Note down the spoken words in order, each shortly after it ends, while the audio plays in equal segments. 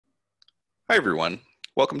Hi everyone,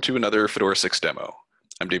 welcome to another Fedora 6 demo.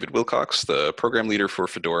 I'm David Wilcox, the program leader for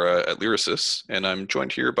Fedora at Lyrasis, and I'm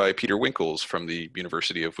joined here by Peter Winkles from the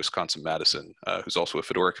University of Wisconsin-Madison, who's also a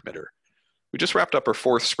Fedora committer. We just wrapped up our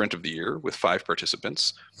fourth sprint of the year with 5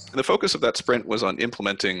 participants, and the focus of that sprint was on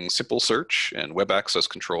implementing simple search and web access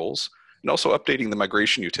controls, and also updating the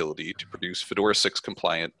migration utility to produce Fedora 6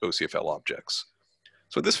 compliant OCFL objects.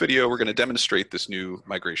 So in this video, we're going to demonstrate this new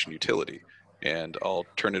migration utility, and I'll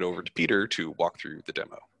turn it over to Peter to walk through the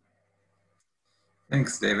demo.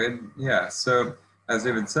 Thanks, David. Yeah, so as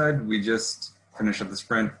David said, we just finished up the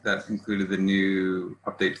sprint that included the new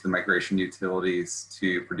update to the migration utilities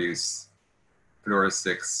to produce Fedora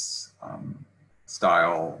 6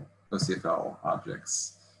 style OCFL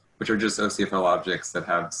objects, which are just OCFL objects that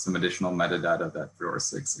have some additional metadata that Fedora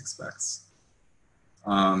 6 expects.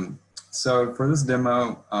 So for this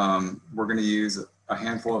demo, we're going to use a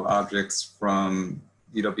handful of objects from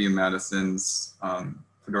UW-Madison's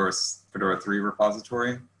Fedora 3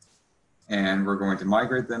 repository, and we're going to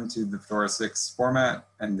migrate them to the Fedora 6 format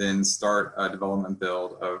and then start a development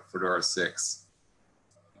build of Fedora 6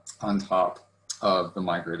 on top of the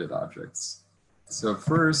migrated objects. So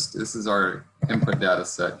first, this is our input data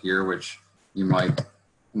set here, which might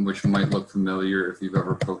look familiar if you've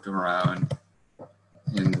ever poked around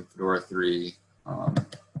in the Fedora 3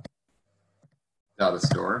 data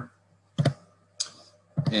store.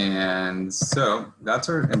 And so that's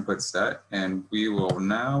our input set, and we will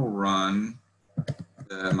now run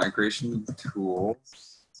the migration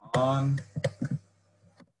tools on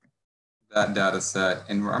that data set,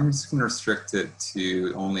 and I'm just going to restrict it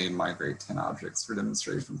to only migrate 10 objects for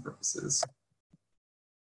demonstration purposes.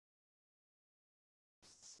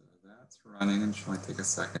 So that's running, and it should only take a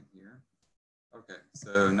second here. Okay,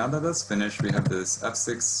 so now that that's finished, we have this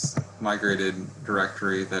F6 migrated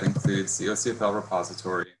directory that includes the OCFL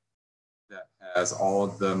repository that has all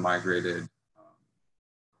of the migrated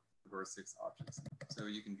Fedora 6 objects. So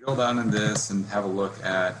you can drill down in this and have a look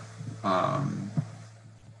at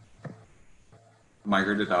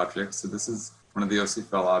migrated objects. So this is one of the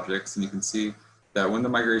OCFL objects, and you can see that when the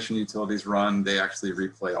migration utilities run, they actually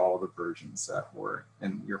replay all of the versions that were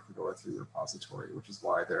in your Fedora 3 repository, which is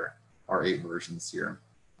why there are 8 versions here.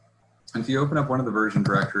 And if you open up one of the version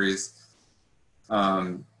directories,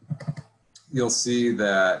 you'll see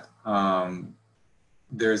that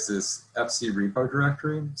there's this FC repo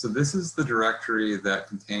directory. So this is the directory that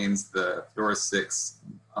contains the Fedora 6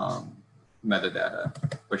 metadata,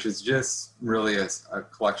 which is just really a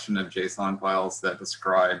collection of JSON files that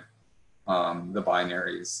describe the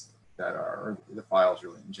binaries that are, or the files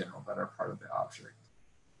really in general that are part of the object.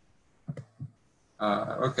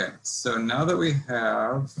 Okay, so now that we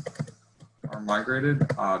have our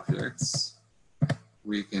migrated objects,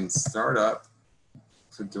 we can start up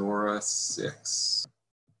Fedora 6.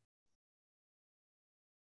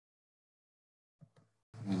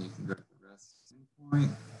 And you can go to the rest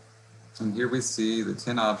endpoint. And here we see the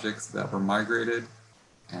 10 objects that were migrated,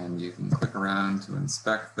 and you can click around to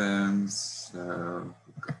inspect them. So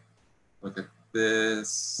look at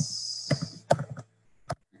this.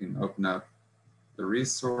 You can open up the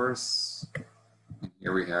resource, and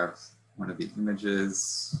here we have one of the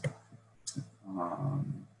images.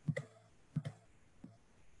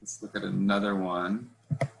 Let's look at another one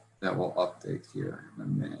that will update here in a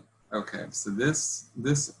minute. Okay, so this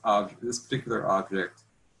particular object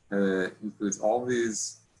includes all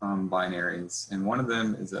these binaries, and one of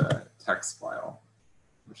them is a text file,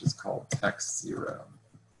 which is called text0.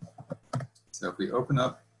 So if we open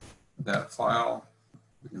up that file,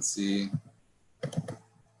 we can see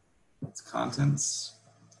its contents.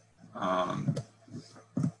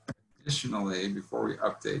 Additionally, before we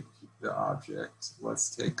update the object, let's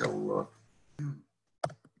take a look.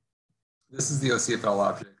 This is the OCFL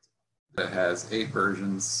object that has 8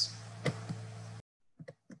 versions.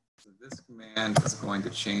 So this command is going to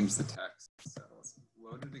change the text. So let's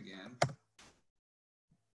load it again.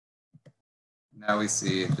 Now we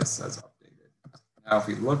see it just says updated. Now if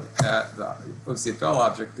we look at the OCFL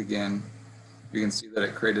object again, you can see that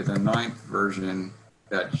it created a 9th version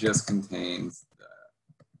that just contains the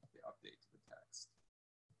update to the text.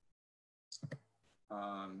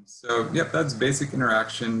 So yep, that's basic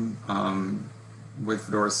interaction with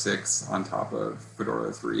Fedora 6 on top of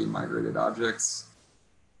Fedora 3 migrated objects.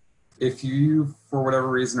 If you, for whatever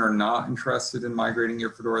reason, are not interested in migrating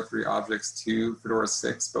your Fedora 3 objects to Fedora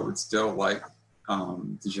 6, but would still like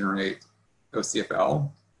to generate OCFL,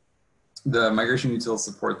 the migration utils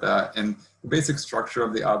support that, and the basic structure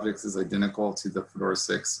of the objects is identical to the Fedora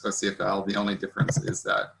 6 OCFL. The only difference is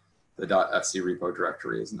that the .fc repo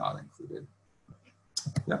directory is not included.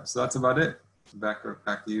 Yeah, so that's about it. Back to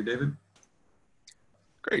you, David.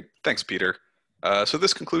 Great, thanks, Peter. So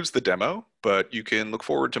this concludes the demo, but you can look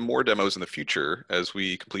forward to more demos in the future as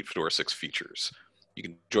we complete Fedora 6 features. You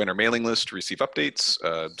can join our mailing list to receive updates,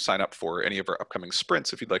 sign up for any of our upcoming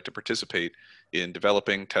sprints if you'd like to participate in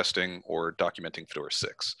developing, testing, or documenting Fedora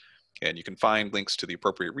 6. And you can find links to the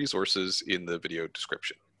appropriate resources in the video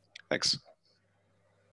description. Thanks.